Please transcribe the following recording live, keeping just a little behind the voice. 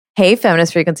Hey,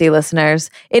 Feminist Frequency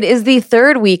listeners. It is the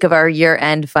third week of our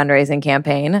year-end fundraising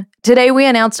campaign. Today, we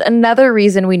announced another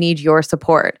reason we need your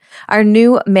support, our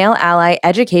new male ally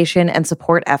education and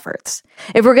support efforts.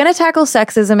 If we're going to tackle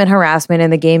sexism and harassment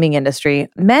in the gaming industry,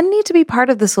 men need to be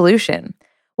part of the solution.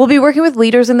 We'll be working with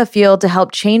leaders in the field to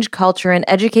help change culture and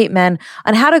educate men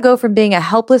on how to go from being a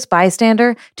helpless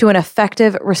bystander to an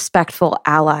effective, respectful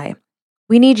ally.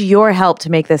 We need your help to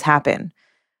make this happen.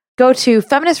 Go to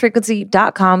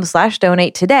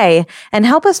feministfrequency.com/donate today and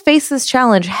help us face this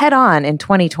challenge head on in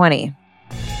 2020.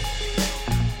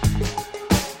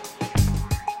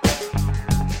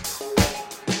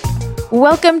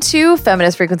 Welcome to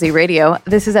Feminist Frequency Radio.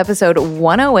 This is episode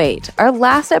 108, our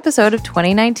last episode of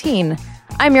 2019.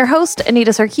 I'm your host,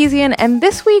 Anita Sarkeesian, and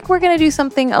this week we're going to do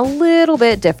something a little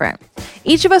bit different.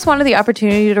 Each of us wanted the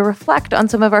opportunity to reflect on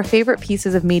some of our favorite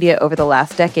pieces of media over the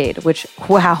last decade, which,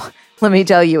 wow, let me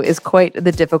tell you, is quite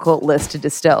the difficult list to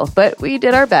distill, but we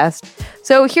did our best.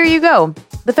 So here you go,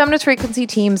 the Feminist Frequency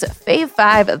team's Fave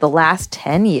 5 of the last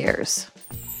 10 years.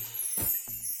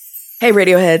 Hey,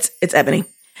 Radioheads, it's Ebony.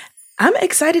 I'm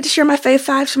excited to share my Fave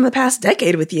 5s from the past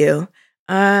decade with you.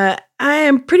 I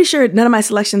am pretty sure none of my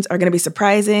selections are going to be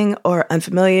surprising or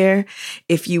unfamiliar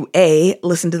if you A,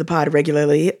 listen to the pod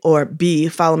regularly, or B,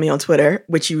 follow me on Twitter,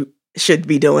 which you should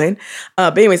be doing.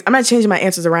 But anyways, I'm not changing my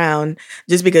answers around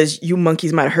just because you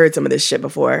monkeys might have heard some of this shit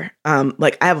before. I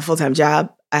have a full-time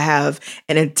job. I have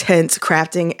an intense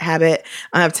crafting habit.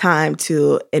 I have time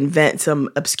to invent some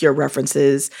obscure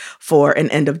references for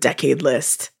an end of decade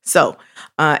list. So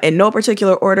in no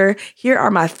particular order, here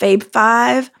are my Fave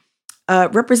 5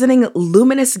 representing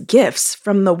luminous gifts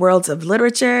from the worlds of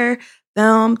literature,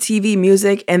 film, TV,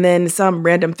 music, and then some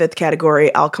random fifth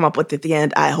category I'll come up with at the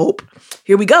end, I hope.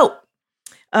 Here we go.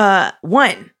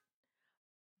 1,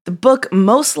 the book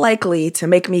most likely to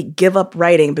make me give up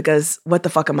writing because what the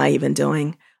fuck am I even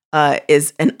doing,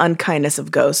 is An Unkindness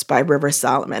of Ghosts by River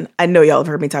Solomon. I know y'all have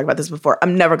heard me talk about this before.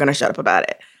 I'm never going to shut up about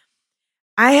it.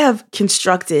 I have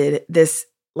constructed this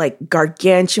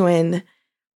gargantuan,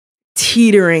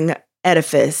 teetering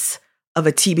edifice of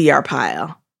a TBR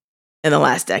pile in the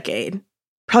last decade.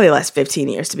 Probably the last 15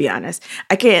 years, to be honest.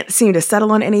 I can't seem to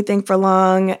settle on anything for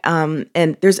long.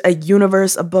 And there's a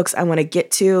universe of books I want to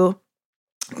get to,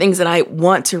 things that I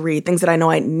want to read, things that I know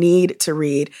I need to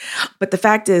read. But the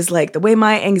fact is, the way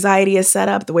my anxiety is set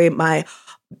up, the way my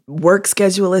work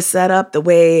schedule is set up, the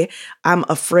way I'm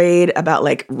afraid about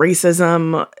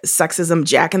racism, sexism,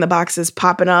 Jack in the Boxes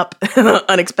popping up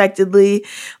unexpectedly.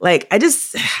 I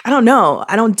don't know.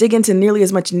 I don't dig into nearly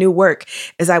as much new work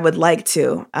as I would like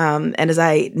to, and as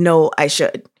I know I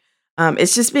should.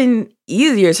 It's just been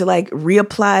easier to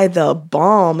reapply the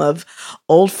balm of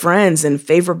old friends and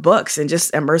favorite books and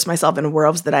just immerse myself in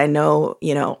worlds that I know,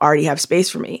 already have space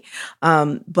for me.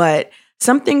 But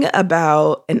something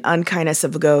about An Unkindness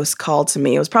of a Ghost called to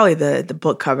me. It was probably the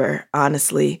book cover,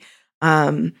 honestly.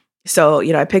 So,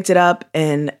 I picked it up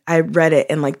and I read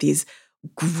it in these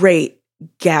great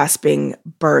gasping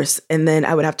bursts. And then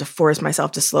I would have to force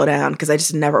myself to slow down because I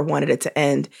just never wanted it to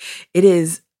end. It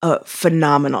is a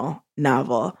phenomenal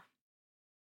novel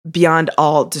beyond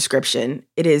all description.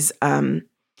 It is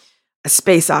a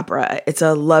space opera. It's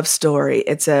a love story.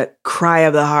 It's a cry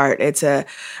of the heart. It's a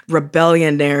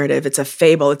rebellion narrative. It's a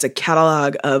fable. It's a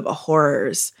catalog of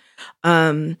horrors.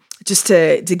 Just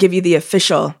to give you the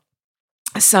official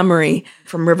summary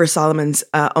from River Solomon's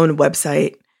own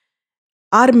website.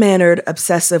 Odd-mannered,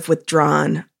 obsessive,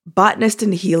 withdrawn, botanist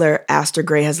and healer Aster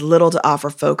Gray has little to offer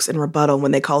folks in rebuttal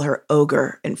when they call her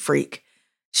ogre and freak.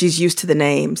 She's used to the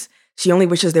names. She only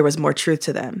wishes there was more truth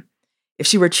to them. If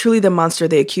she were truly the monster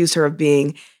they accuse her of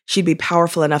being, she'd be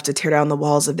powerful enough to tear down the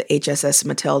walls of the HSS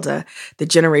Matilda, the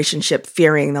generation ship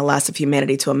ferrying the last of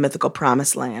humanity to a mythical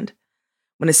promised land.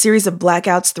 When a series of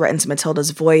blackouts threatens Matilda's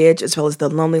voyage, as well as the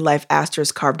lonely life Aster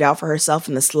has carved out for herself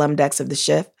in the slum decks of the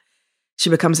ship,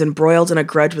 she becomes embroiled in a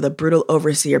grudge with a brutal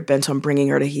overseer bent on bringing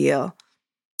her to heel.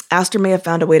 Aster may have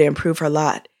found a way to improve her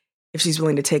lot if she's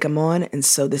willing to take him on and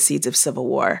sow the seeds of civil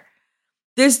war.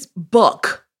 This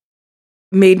book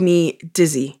made me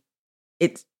dizzy.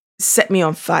 It set me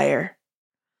on fire.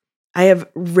 I have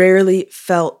rarely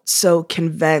felt so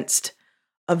convinced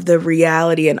of the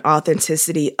reality and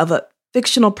authenticity of a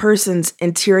fictional person's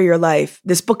interior life.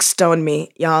 This book stoned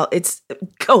me, y'all.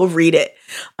 Go read it.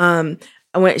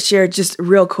 I want to share just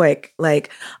real quick,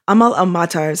 Amal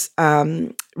Al-Matar's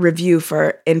review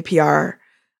for NPR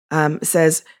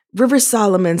says, River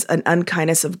Solomon's An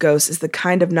Unkindness of Ghosts is the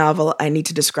kind of novel I need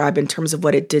to describe in terms of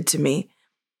what it did to me.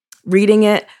 Reading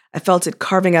it, I felt it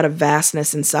carving out a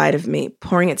vastness inside of me,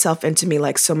 pouring itself into me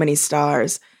like so many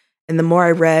stars, And the more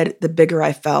I read, the bigger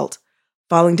I felt,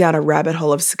 falling down a rabbit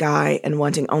hole of sky and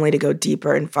wanting only to go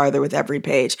deeper and farther with every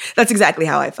page. That's exactly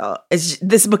how I felt.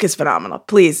 This book is phenomenal.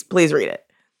 Please read it.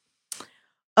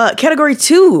 Category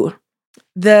 2,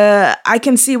 the I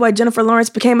Can See Why Jennifer Lawrence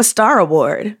Became a Star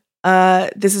Award.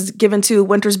 This is given to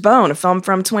Winter's Bone, a film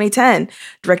from 2010,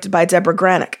 directed by Deborah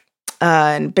Granick,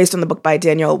 and based on the book by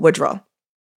Daniel Woodrell.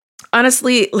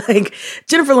 Honestly, like,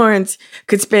 Jennifer Lawrence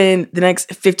could spend the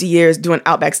next 50 years doing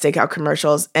Outback Steakhouse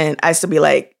commercials, and I still be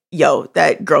like, yo,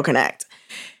 that girl can act.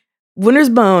 Winter's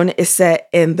Bone is set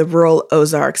in the rural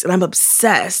Ozarks, and I'm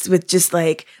obsessed with just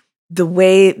like the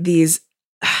way these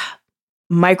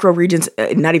micro regions,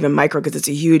 not even micro because it's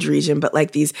a huge region, but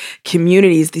like these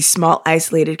communities, these small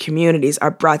isolated communities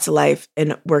are brought to life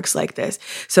in works like this.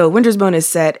 So Winter's Bone is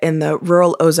set in the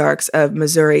rural Ozarks of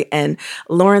Missouri, and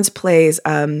Lawrence plays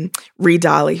Ree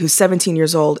Dolly, who's 17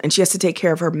 years old, and she has to take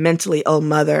care of her mentally ill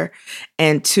mother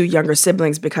and 2 younger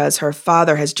siblings because her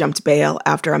father has jumped bail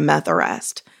after a meth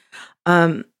arrest.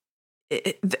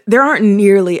 There aren't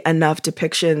nearly enough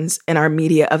depictions in our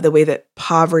media of the way that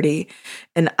poverty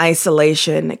and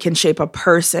isolation can shape a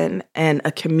person and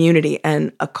a community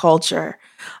and a culture.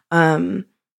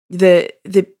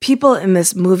 The people in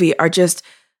this movie are just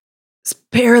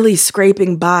barely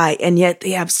scraping by, and yet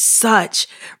they have such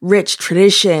rich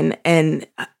tradition and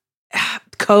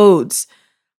codes.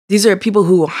 These are people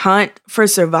who hunt for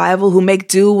survival, who make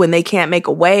do when they can't make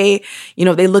a way. You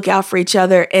know, they look out for each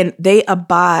other, and they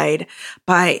abide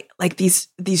by like these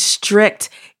strict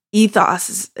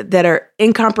ethos that are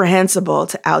incomprehensible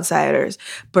to outsiders,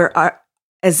 but are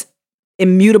as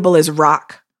immutable as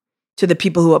rock to the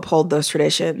people who uphold those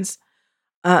traditions.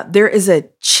 There is a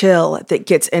chill that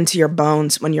gets into your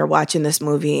bones when you're watching this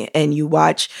movie and you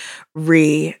watch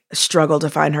Ree struggle to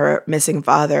find her missing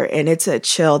father, and it's a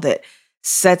chill that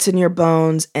sets in your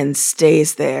bones and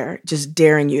stays there, just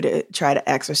daring you to try to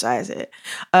exercise it.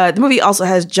 The movie also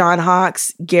has John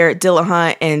Hawkes, Garrett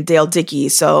Dillahunt, and Dale Dickey.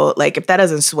 So, like, if that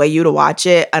doesn't sway you to watch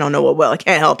it, I don't know what will. I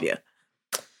can't help you.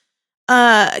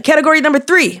 Category number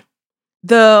 3,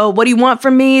 the What Do You Want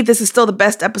From Me? This is still the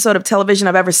best episode of television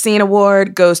I've ever seen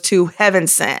award goes to Heaven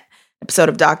Sent, episode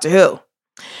of Doctor Who.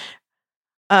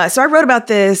 So I wrote about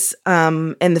this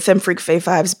in the Femme Freak Fave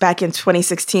Fives back in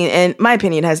 2016, and my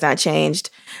opinion has not changed.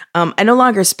 I no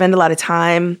longer spend a lot of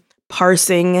time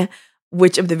parsing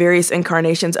which of the various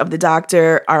incarnations of the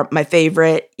Doctor are my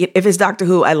favorite. If it's Doctor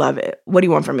Who, I love it. What do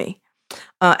you want from me?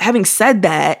 Having said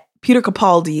that, Peter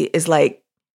Capaldi is like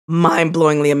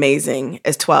mind-blowingly amazing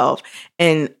as 12,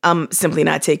 and I'm simply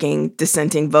not taking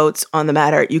dissenting votes on the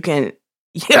matter. You can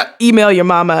email your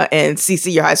mama and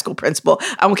CC your high school principal.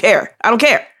 I don't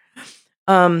care.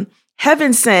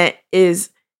 Heaven Sent is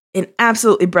an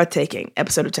absolutely breathtaking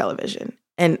episode of television,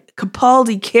 and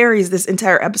Capaldi carries this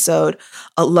entire episode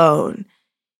alone.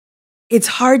 It's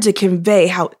hard to convey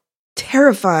how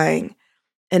terrifying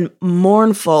and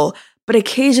mournful, but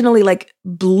occasionally like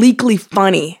bleakly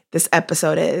funny this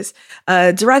episode is.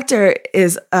 Director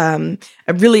is a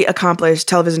really accomplished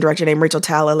television director named Rachel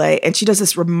Talalay, and she does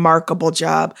this remarkable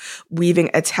job weaving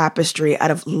a tapestry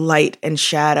out of light and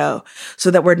shadow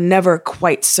so that we're never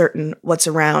quite certain what's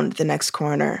around the next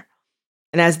corner.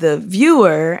 And as the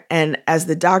viewer and as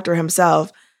the Doctor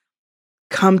himself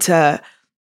come to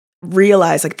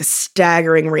realize like the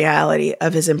staggering reality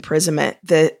of his imprisonment,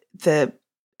 the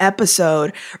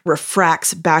episode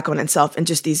refracts back on itself in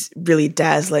just these really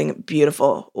dazzling,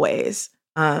 beautiful ways.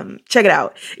 Check it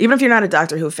out. Even if you're not a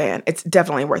Doctor Who fan, it's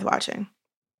definitely worth watching.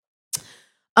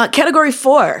 Category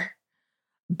 4,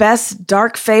 Best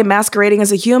Dark Fae Masquerading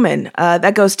as a Human.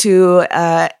 That goes to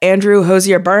Andrew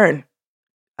Hosier Byrne.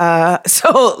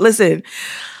 So listen,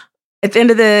 at the end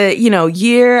of the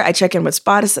year, I check in with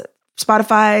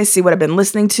Spotify, see what I've been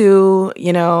listening to,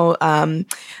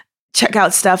 check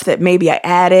out stuff that maybe I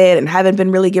added and haven't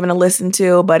been really given a listen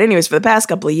to. But anyways, for the past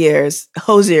couple of years,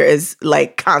 Hosier is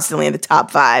like constantly in the top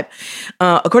 5.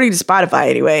 According to Spotify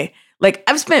anyway. Like,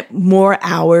 I've spent more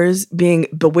hours being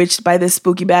bewitched by this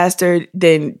spooky bastard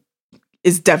than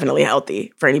is definitely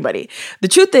healthy for anybody. The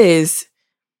truth is,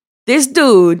 this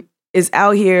dude is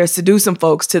out here seducing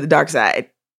folks to the dark side.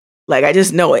 Like, I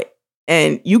just know it.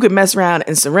 And you could mess around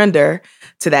and surrender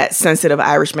to that sensitive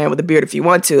Irish man with a beard if you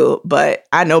want to, but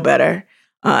I know better.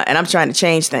 And I'm trying to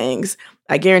change things.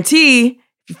 I guarantee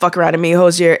if you fuck around with me,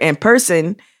 Hosier, in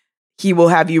person, he will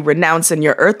have you renouncing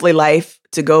your earthly life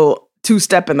to go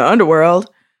 2-step in the underworld.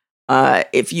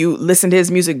 If you listen to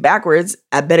his music backwards,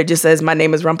 I bet it just says, "My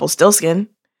name is Rumpelstiltskin."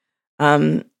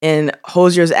 In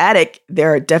Hosier's attic,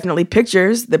 there are definitely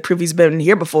pictures that prove he's been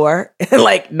here before, in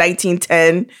like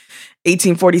 1910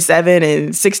 1847 and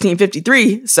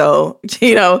 1653. So,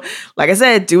 like I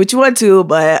said, do what you want to,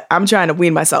 but I'm trying to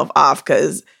wean myself off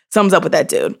because something's up with that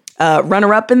dude.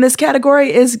 Runner-up in this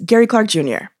category is Gary Clark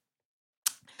Jr.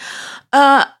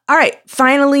 All right,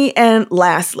 finally and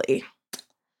lastly,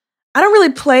 I don't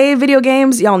really play video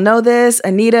games. Y'all know this.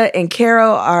 Anita and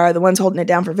Caro are the ones holding it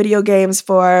down for video games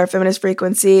for Feminist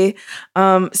Frequency.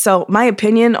 So my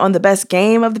opinion on the best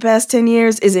game of the past 10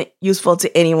 years isn't useful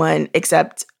to anyone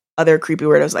except other creepy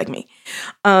weirdos like me.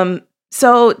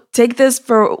 So take this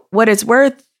for what it's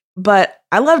worth, but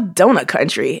I love Donut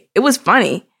Country. It was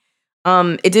funny.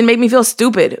 It didn't make me feel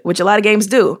stupid, which a lot of games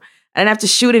do. I didn't have to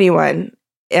shoot anyone.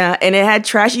 And it had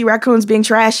trashy raccoons being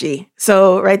trashy.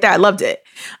 So right there, I loved it.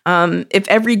 If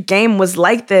every game was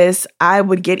like this, I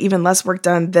would get even less work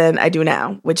done than I do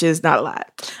now, which is not a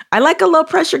lot. I like a low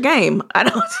pressure game. I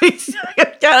don't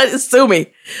gotta sue me.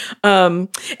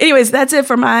 Anyways, that's it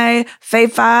for my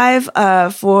Fave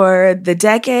 5 for the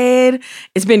decade.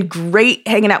 It's been great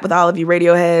hanging out with all of you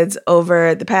Radioheads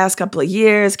over the past couple of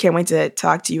years. Can't wait to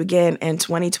talk to you again in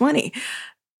 2020.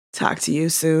 Talk to you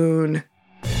soon.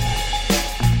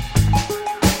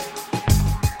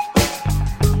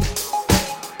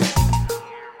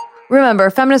 Remember,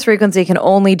 Feminist Frequency can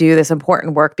only do this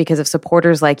important work because of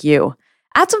supporters like you.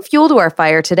 Add some fuel to our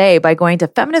fire today by going to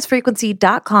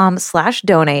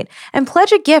feministfrequency.com/donate and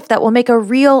pledge a gift that will make a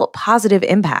real positive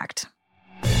impact.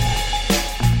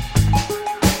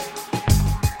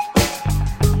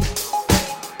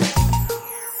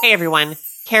 Hey everyone,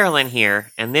 Carolyn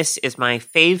here, and this is my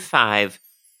Fave 5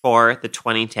 for the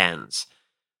 2010s.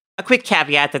 A quick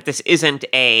caveat that this isn't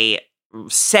a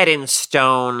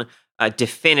set-in-stone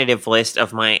definitive list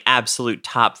of my absolute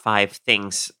top 5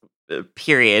 things,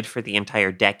 period, for the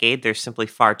entire decade. There's simply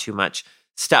far too much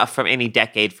stuff from any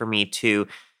decade for me to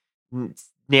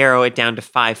narrow it down to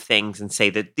 5 things and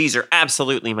say that these are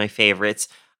absolutely my favorites.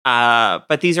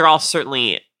 But these are all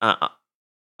certainly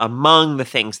among the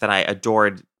things that I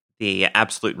adored the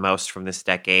absolute most from this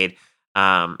decade.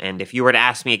 And if you were to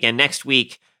ask me again next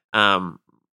week,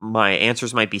 my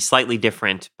answers might be slightly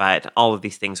different, but all of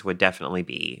these things would definitely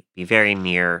be very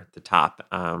near the top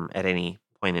at any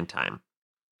point in time.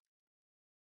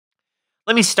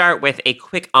 Let me start with a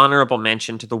quick honorable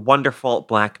mention to the wonderful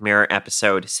Black Mirror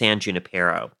episode, San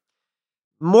Junipero.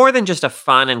 More than just a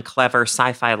fun and clever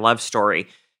sci-fi love story,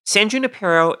 San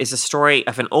Junipero is a story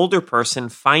of an older person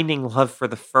finding love for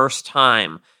the first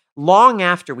time, long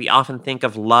after we often think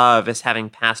of love as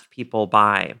having passed people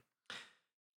by.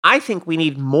 I think we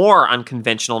need more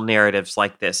unconventional narratives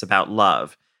like this about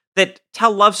love, that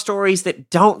tell love stories that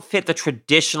don't fit the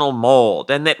traditional mold,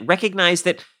 and that recognize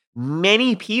that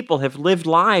many people have lived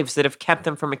lives that have kept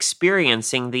them from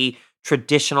experiencing the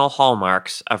traditional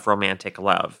hallmarks of romantic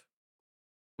love.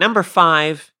 Number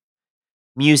 5,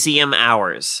 Museum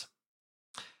Hours.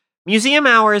 Museum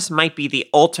Hours might be the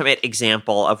ultimate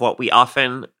example of what we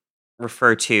often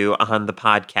refer to on the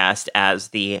podcast as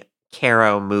the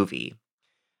Caro movie.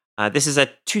 This is a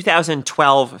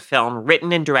 2012 film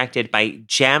written and directed by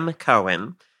Jem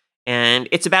Cohen, and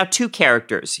it's about 2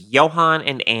 characters, Johan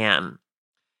and Anne.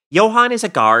 Johan is a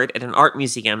guard at an art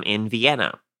museum in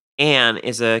Vienna. Anne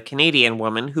is a Canadian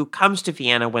woman who comes to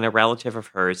Vienna when a relative of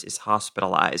hers is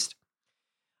hospitalized.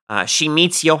 She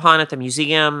meets Johan at the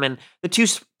museum, and the two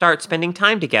start spending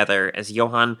time together as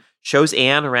Johan shows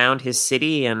Anne around his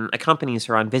city and accompanies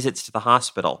her on visits to the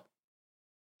hospital.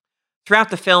 Throughout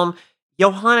the film,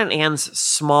 Johan and Anne's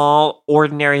small,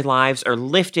 ordinary lives are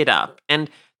lifted up, and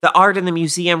the art in the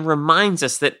museum reminds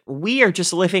us that we are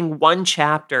just living one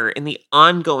chapter in the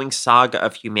ongoing saga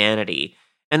of humanity,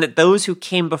 and that those who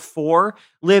came before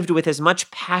lived with as much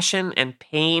passion and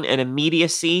pain and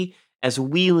immediacy as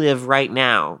we live right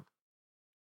now.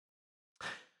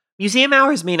 Museum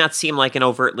Hours may not seem like an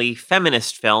overtly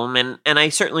feminist film, and I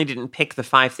certainly didn't pick the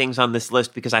 5 things on this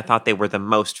list because I thought they were the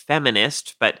most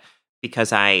feminist, but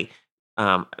because I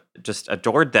just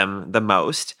adored them the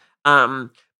most.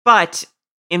 But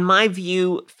in my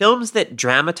view, films that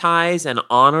dramatize and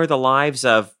honor the lives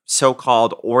of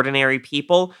so-called ordinary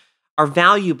people are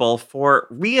valuable for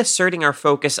reasserting our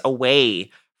focus away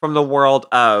from the world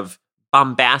of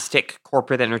bombastic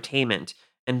corporate entertainment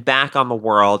and back on the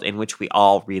world in which we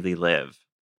all really live.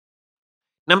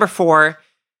 Number 4,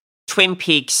 Twin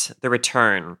Peaks: The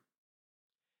Return.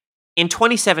 In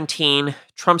 2017,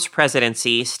 Trump's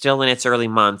presidency, still in its early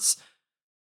months,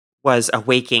 was a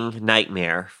waking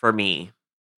nightmare for me.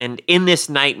 And in this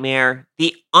nightmare,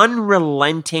 the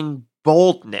unrelenting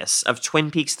boldness of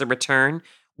Twin Peaks: The Return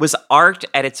was art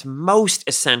at its most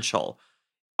essential.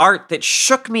 Art that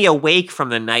shook me awake from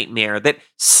the nightmare, that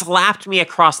slapped me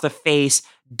across the face,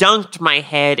 dunked my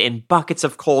head in buckets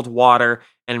of cold water,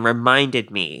 and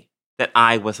reminded me that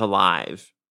I was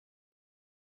alive.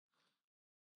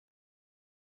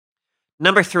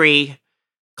 Number 3,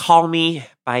 Call Me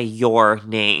by Your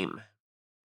Name.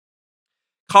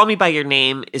 Call Me by Your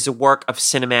Name is a work of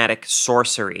cinematic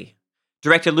sorcery.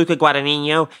 Director Luca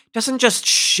Guadagnino doesn't just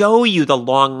show you the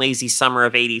long, lazy summer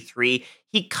of '83,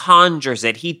 he conjures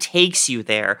it, he takes you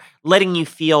there, letting you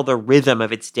feel the rhythm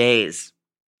of its days.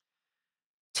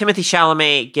 Timothée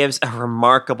Chalamet gives a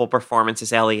remarkable performance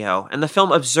as Elio, and the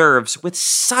film observes with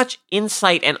such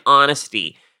insight and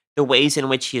honesty the ways in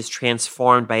which he is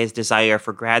transformed by his desire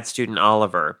for grad student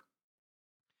Oliver.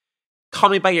 Call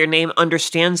Me by Your Name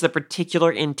understands the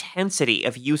particular intensity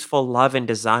of youthful love and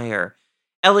desire.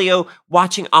 Elio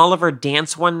watching Oliver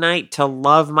dance one night to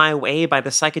Love My Way by the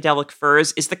Psychedelic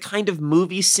Furs is the kind of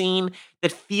movie scene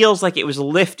that feels like it was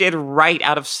lifted right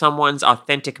out of someone's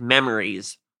authentic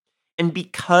memories. And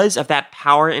because of that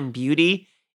power and beauty,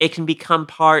 it can become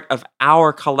part of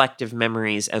our collective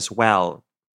memories as well.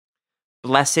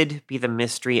 Blessed be the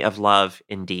mystery of love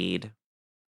indeed.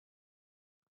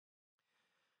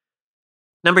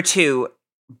 Number 2,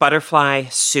 Butterfly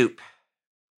Soup.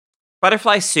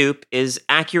 Butterfly Soup is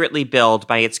accurately billed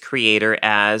by its creator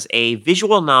as a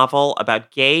visual novel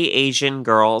about gay Asian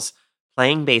girls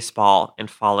playing baseball and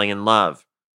falling in love.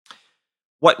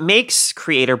 What makes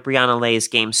creator Brianna Leigh's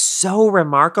game so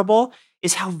remarkable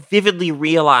is how vividly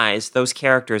realized those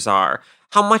characters are,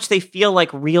 how much they feel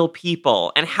like real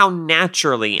people, and how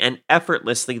naturally and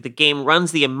effortlessly the game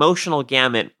runs the emotional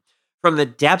gamut from the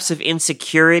depths of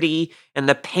insecurity and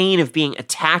the pain of being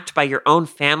attacked by your own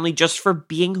family just for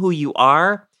being who you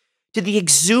are, to the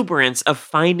exuberance of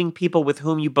finding people with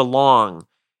whom you belong,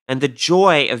 and the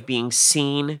joy of being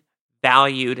seen,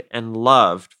 valued, and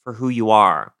loved for who you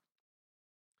are.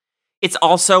 It's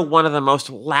also one of the most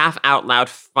laugh-out-loud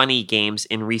funny games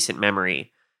in recent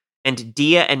memory, and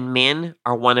Dia and Min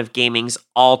are one of gaming's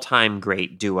all-time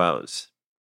great duos.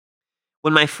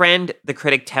 When my friend, the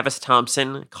critic Tevis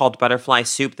Thompson, called Butterfly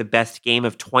Soup the best game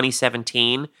of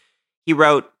 2017, he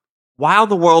wrote, "While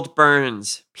the world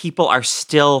burns, people are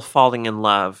still falling in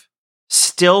love,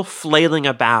 still flailing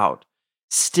about,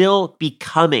 still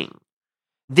becoming.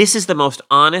 This is the most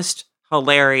honest,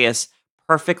 hilarious,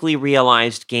 perfectly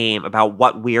realized game about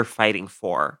what we're fighting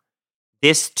for.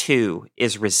 This, too,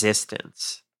 is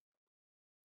resistance."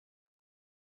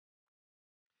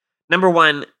 Number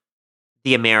 1,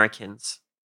 The Americans.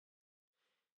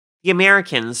 The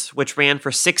Americans, which ran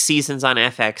for 6 seasons on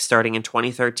FX starting in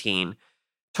 2013,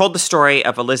 told the story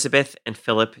of Elizabeth and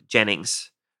Philip Jennings,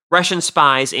 Russian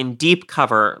spies in deep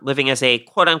cover living as a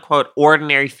quote-unquote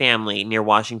ordinary family near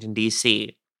Washington,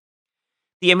 D.C.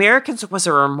 The Americans was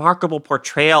a remarkable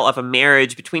portrayal of a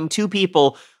marriage between two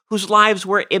people whose lives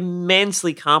were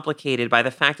immensely complicated by the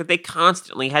fact that they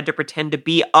constantly had to pretend to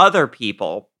be other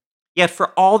people. Yet for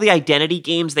all the identity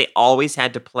games they always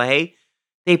had to play,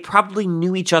 they probably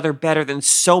knew each other better than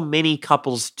so many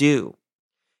couples do.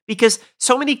 Because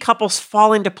so many couples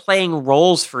fall into playing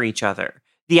roles for each other.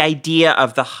 The idea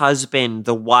of the husband,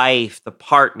 the wife, the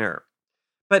partner.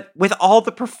 But with all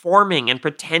the performing and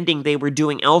pretending they were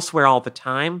doing elsewhere all the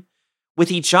time,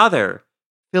 with each other,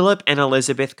 Philip and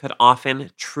Elizabeth could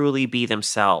often truly be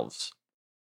themselves.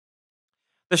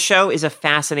 The show is a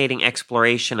fascinating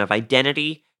exploration of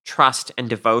identity, trust, and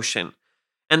devotion.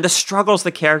 And the struggles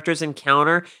the characters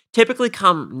encounter typically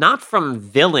come not from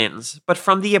villains, but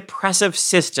from the oppressive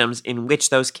systems in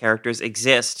which those characters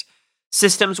exist.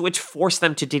 Systems which force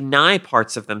them to deny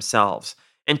parts of themselves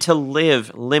and to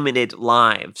live limited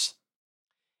lives.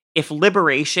 If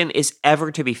liberation is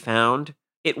ever to be found,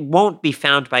 it won't be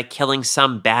found by killing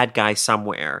some bad guy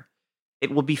somewhere.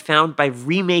 It will be found by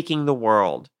remaking the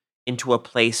world into a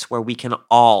place where we can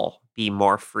all be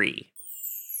more free.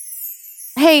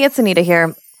 Hey, it's Anita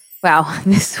here. Wow,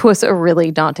 this was a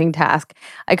really daunting task.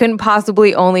 I couldn't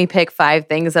possibly only pick 5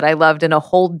 things that I loved in a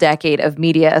whole decade of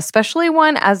media, especially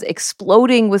one as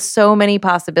exploding with so many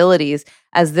possibilities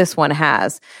as this one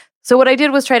has. So what I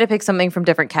did was try to pick something from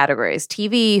different categories: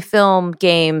 TV, film,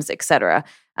 games, etc.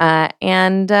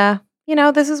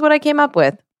 This is what I came up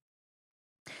with.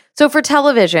 So for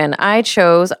television, I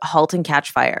chose *Halt and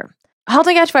Catch Fire*. *Halt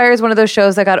and Catch Fire* is one of those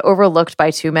shows that got overlooked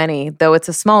by too many, though it's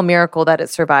a small miracle that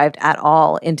it survived at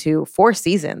all into 4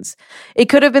 seasons. It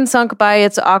could have been sunk by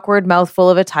its awkward mouthful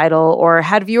of a title or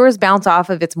had viewers bounce off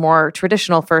of its more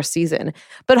traditional first season,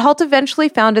 but *Halt eventually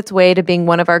found its way to being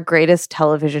one of our greatest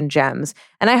television gems,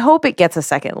 and I hope it gets a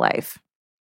second life.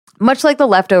 Much like The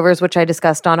Leftovers, which I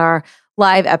discussed on our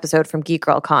live episode from Geek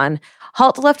Girl Con,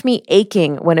 *Halt left me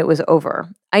aching when it was over.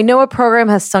 I know a program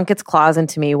has sunk its claws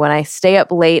into me when I stay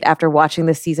up late after watching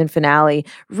the season finale,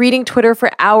 reading Twitter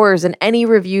for hours and any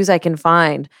reviews I can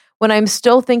find, when I'm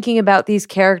still thinking about these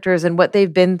characters and what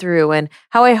they've been through and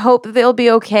how I hope they'll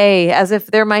be okay, as if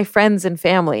they're my friends and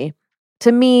family.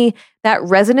 To me, that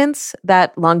resonance,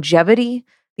 that longevity,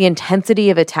 the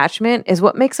intensity of attachment is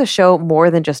what makes a show more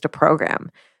than just a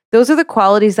program. Those are the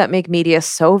qualities that make media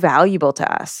so valuable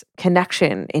to us: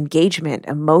 connection, engagement,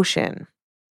 emotion.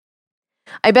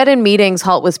 I bet in meetings,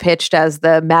 Halt was pitched as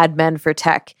the Mad Men for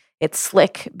tech. It's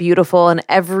slick, beautiful, and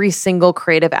every single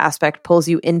creative aspect pulls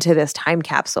you into this time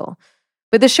capsule.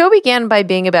 But the show began by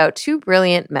being about two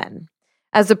brilliant men,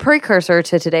 as the precursor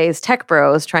to today's tech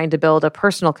bros trying to build a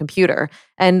personal computer.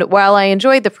 And while I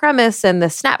enjoyed the premise and the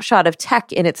snapshot of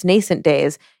tech in its nascent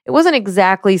days, it wasn't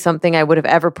exactly something I would have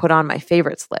ever put on my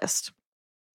favorites list.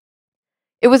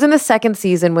 It was in the second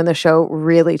season when the show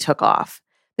really took off.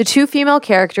 The two female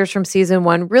characters from season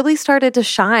 1 really started to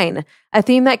shine, a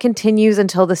theme that continues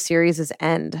until the series'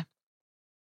 end.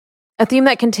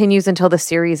 Cameron,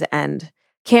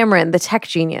 the tech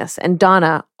genius, and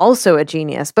Donna, also a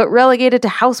genius, but relegated to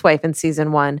housewife in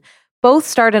season 1, both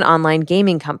start an online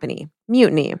gaming company,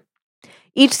 Mutiny.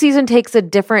 Each season takes a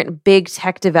different big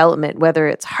tech development, whether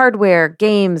it's hardware,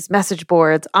 games, message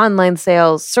boards, online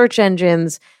sales, search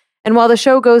engines. And while the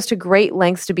show goes to great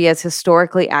lengths to be as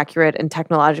historically accurate and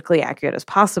technologically accurate as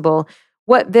possible,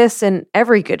 what this and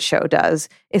every good show does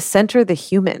is center the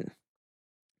human.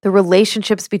 The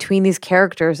relationships between these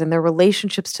characters and their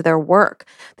relationships to their work.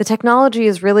 The technology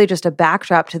is really just a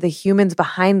backdrop to the humans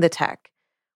behind the tech.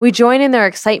 We join in their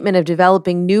excitement of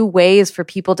developing new ways for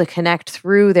people to connect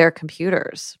through their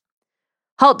computers.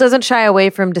 Halt doesn't shy away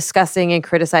from discussing and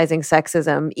criticizing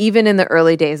sexism, even in the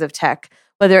early days of tech,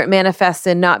 whether it manifests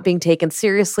in not being taken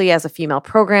seriously as a female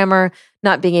programmer,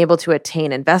 not being able to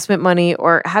attain investment money,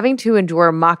 or having to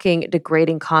endure mocking,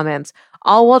 degrading comments,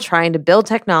 all while trying to build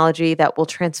technology that will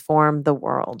transform the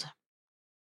world.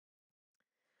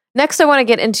 Next, I want to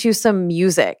get into some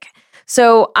music.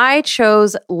 So I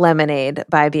chose Lemonade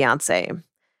by Beyoncé.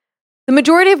 The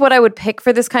majority of what I would pick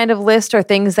for this kind of list are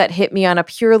things that hit me on a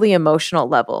purely emotional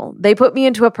level. They put me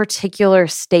into a particular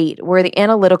state where the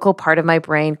analytical part of my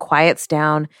brain quiets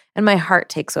down and my heart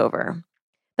takes over.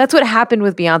 That's what happened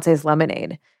with Beyoncé's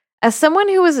Lemonade. As someone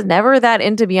who was never that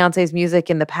into Beyoncé's music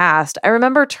in the past, I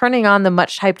remember turning on the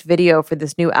much-hyped video for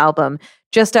this new album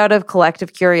just out of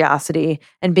collective curiosity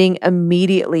and being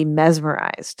immediately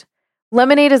mesmerized.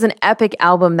 Lemonade is an epic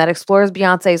album that explores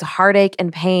Beyoncé's heartache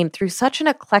and pain through such an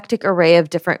eclectic array of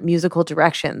different musical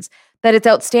directions that it's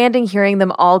outstanding hearing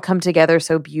them all come together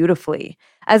so beautifully,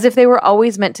 as if they were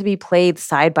always meant to be played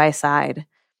side by side.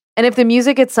 And if the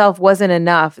music itself wasn't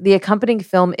enough, the accompanying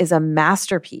film is a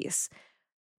masterpiece.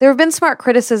 There have been smart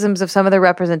criticisms of some of the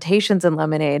representations in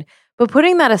Lemonade, but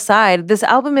putting that aside, this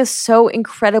album is so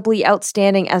incredibly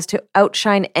outstanding as to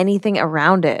outshine anything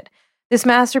around it. This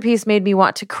masterpiece made me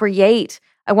want to create.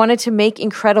 I wanted to make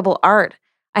incredible art.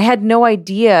 I had no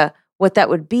idea what that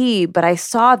would be, but I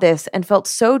saw this and felt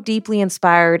so deeply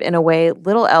inspired in a way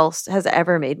little else has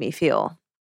ever made me feel.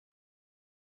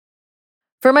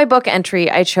 For my book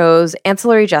entry, I chose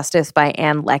Ancillary Justice by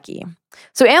Ann Leckie.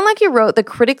 So Ann Leckie wrote the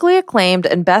critically acclaimed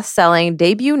and best-selling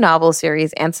debut novel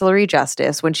series Ancillary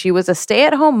Justice when she was a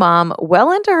stay-at-home mom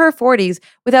well into her 40s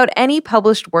without any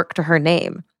published work to her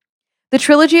name. The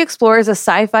trilogy explores a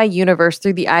sci-fi universe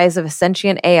through the eyes of a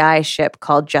sentient AI ship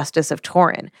called Justice of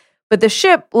Torin. But the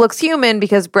ship looks human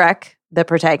because Breck, the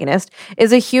protagonist,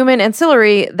 is a human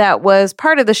ancillary that was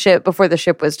part of the ship before the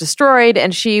ship was destroyed,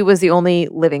 and she was the only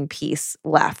living piece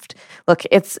left. Look,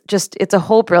 it's a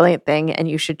whole brilliant thing, and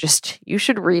you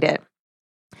should read it.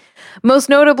 Most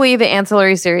notably, the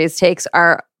Ancillary series takes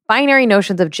our binary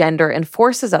notions of gender and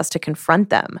forces us to confront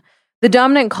them. The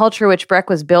dominant culture which Breck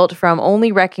was built from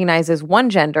only recognizes one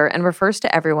gender and refers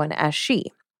to everyone as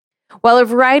she. While a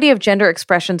variety of gender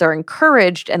expressions are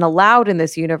encouraged and allowed in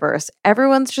this universe,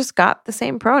 everyone's just got the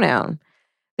same pronoun.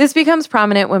 This becomes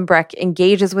prominent when Breck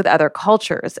engages with other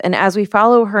cultures, and as we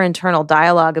follow her internal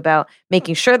dialogue about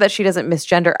making sure that she doesn't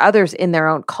misgender others in their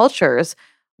own cultures,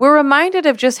 we're reminded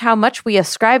of just how much we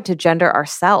ascribe to gender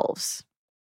ourselves.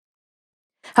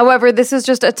 However, this is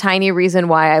just a tiny reason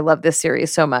why I love this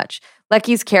series so much.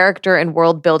 Leckie's character and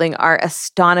world building are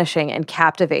astonishing and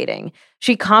captivating.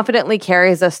 She confidently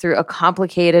carries us through a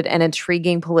complicated and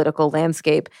intriguing political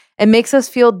landscape and makes us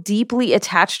feel deeply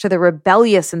attached to the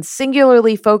rebellious and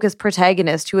singularly focused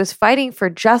protagonist who is fighting for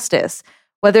justice,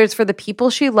 whether it's for the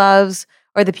people she loves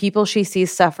or the people she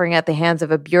sees suffering at the hands of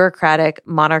a bureaucratic,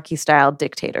 monarchy-style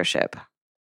dictatorship.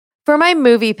 For my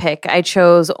movie pick, I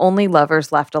chose Only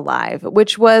Lovers Left Alive,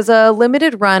 which was a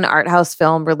limited-run art house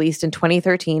film released in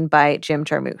 2013 by Jim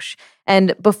Jarmusch.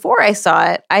 And before I saw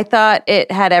it, I thought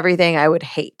it had everything I would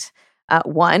hate.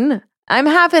 One, I'm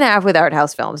half and half with art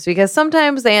house films because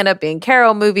sometimes they end up being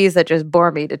Carol movies that just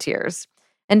bore me to tears.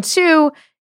 And two,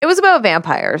 it was about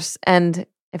vampires. And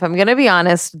if I'm going to be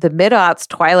honest, the mid-aughts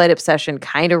Twilight obsession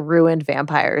kind of ruined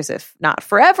vampires, if not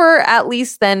forever, at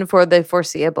least then for the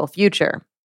foreseeable future.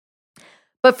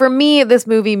 But for me, this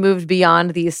movie moved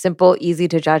beyond these simple,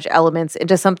 easy-to-judge elements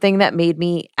into something that made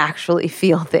me actually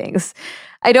feel things.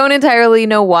 I don't entirely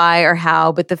know why or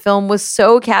how, but the film was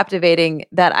so captivating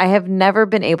that I have never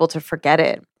been able to forget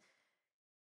it.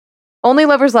 Only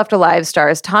Lovers Left Alive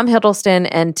stars Tom Hiddleston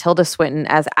and Tilda Swinton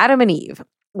as Adam and Eve,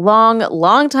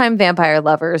 long-time vampire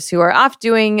lovers who are off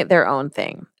doing their own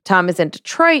thing. Tom is in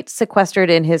Detroit, sequestered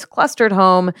in his clustered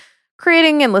home,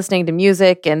 creating and listening to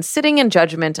music and sitting in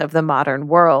judgment of the modern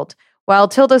world, while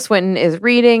Tilda Swinton is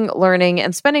reading, learning,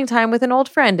 and spending time with an old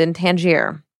friend in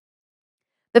Tangier.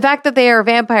 The fact that they are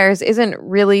vampires isn't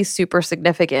really super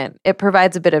significant. It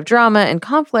provides a bit of drama and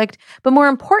conflict, but more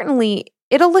importantly,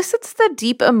 it elicits the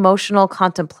deep emotional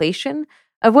contemplation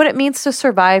of what it means to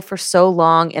survive for so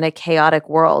long in a chaotic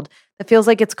world that feels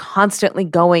like it's constantly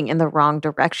going in the wrong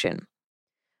direction.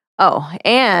 Oh,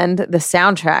 and the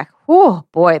soundtrack. Oh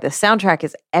boy, the soundtrack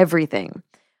is everything.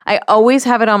 I always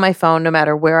have it on my phone no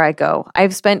matter where I go.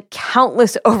 I've spent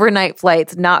countless overnight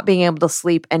flights not being able to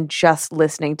sleep and just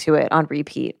listening to it on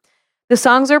repeat. The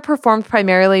songs are performed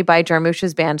primarily by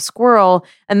Jarmusch's band Squirrel,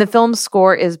 and the film's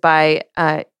score is by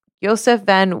Josef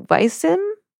van Weissem.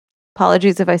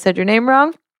 Apologies if I said your name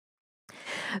wrong.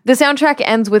 The soundtrack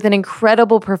ends with an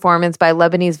incredible performance by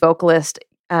Lebanese vocalist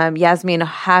Yasmin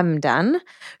Hamdan,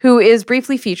 who is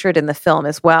briefly featured in the film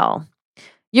as well.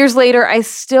 Years later, I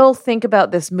still think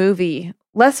about this movie,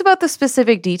 less about the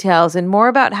specific details and more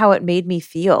about how it made me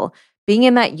feel, being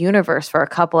in that universe for a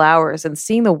couple hours and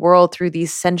seeing the world through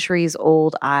these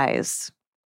centuries-old eyes.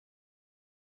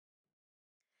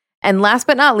 And last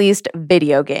but not least,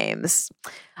 video games.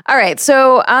 All right,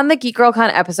 so on the Geek Girl Con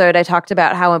episode, I talked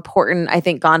about how important I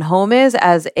think Gone Home is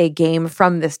as a game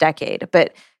from this decade,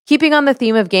 but keeping on the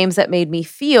theme of games that made me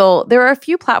feel, there are a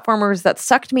few platformers that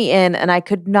sucked me in and I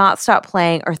could not stop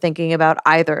playing or thinking about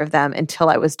either of them until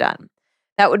I was done.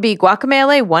 That would be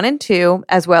Guacamelee 1 and 2,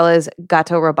 as well as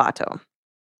Gato Roboto.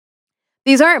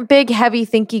 These aren't big, heavy,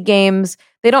 thinky games.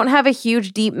 They don't have a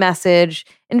huge, deep message.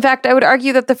 In fact, I would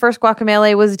argue that the first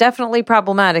Guacamelee was definitely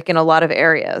problematic in a lot of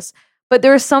areas. But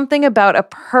there is something about a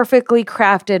perfectly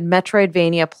crafted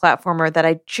Metroidvania platformer that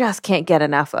I just can't get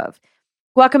enough of.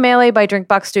 Guacamelee by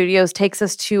Drinkbox Studios takes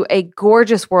us to a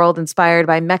gorgeous world inspired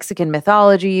by Mexican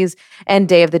mythologies and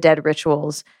Day of the Dead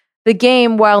rituals. The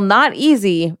game, while not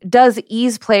easy, does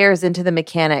ease players into the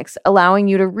mechanics, allowing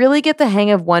you to really get the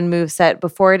hang of one moveset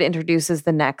before it introduces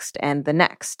the next and the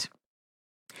next.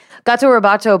 Gato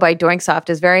Roboto by Doinksoft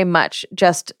is very much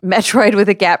just Metroid with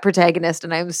a Gat protagonist,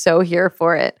 and I'm so here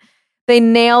for it. They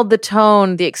nailed the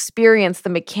tone, the experience, the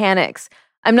mechanics.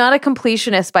 I'm not a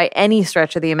completionist by any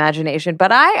stretch of the imagination,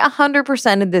 but I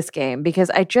 100%ed this game because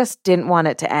I just didn't want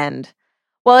it to end.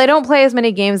 While I don't play as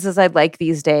many games as I'd like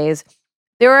these days,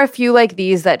 there are a few like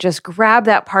these that just grab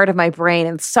that part of my brain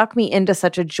and suck me into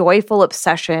such a joyful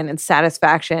obsession and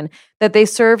satisfaction that they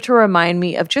serve to remind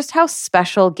me of just how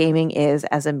special gaming is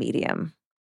as a medium.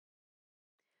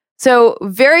 So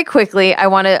very quickly, I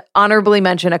want to honorably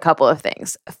mention a couple of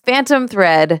things. Phantom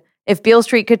Thread, If Beale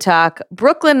Street Could Talk,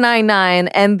 Brooklyn Nine-Nine,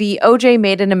 and the OJ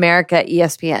Made in America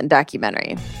ESPN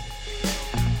documentary.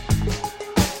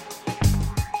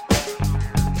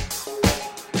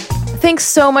 Thanks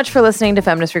so much for listening to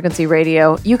Feminist Frequency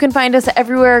Radio. You can find us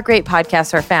everywhere great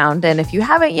podcasts are found, and if you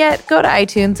haven't yet, go to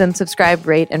iTunes and subscribe,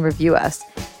 rate, and review us.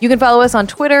 You can follow us on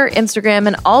Twitter, Instagram,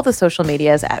 and all the social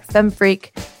medias at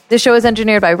FemFreak. This show is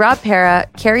engineered by Rob Para,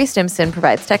 Carrie Stimson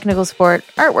provides technical support,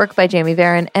 artwork by Jamie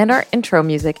Varon, and our intro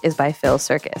music is by Phil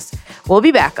Circus. We'll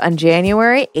be back on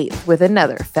January 8th with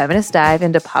another feminist dive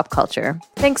into pop culture.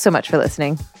 Thanks so much for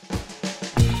listening.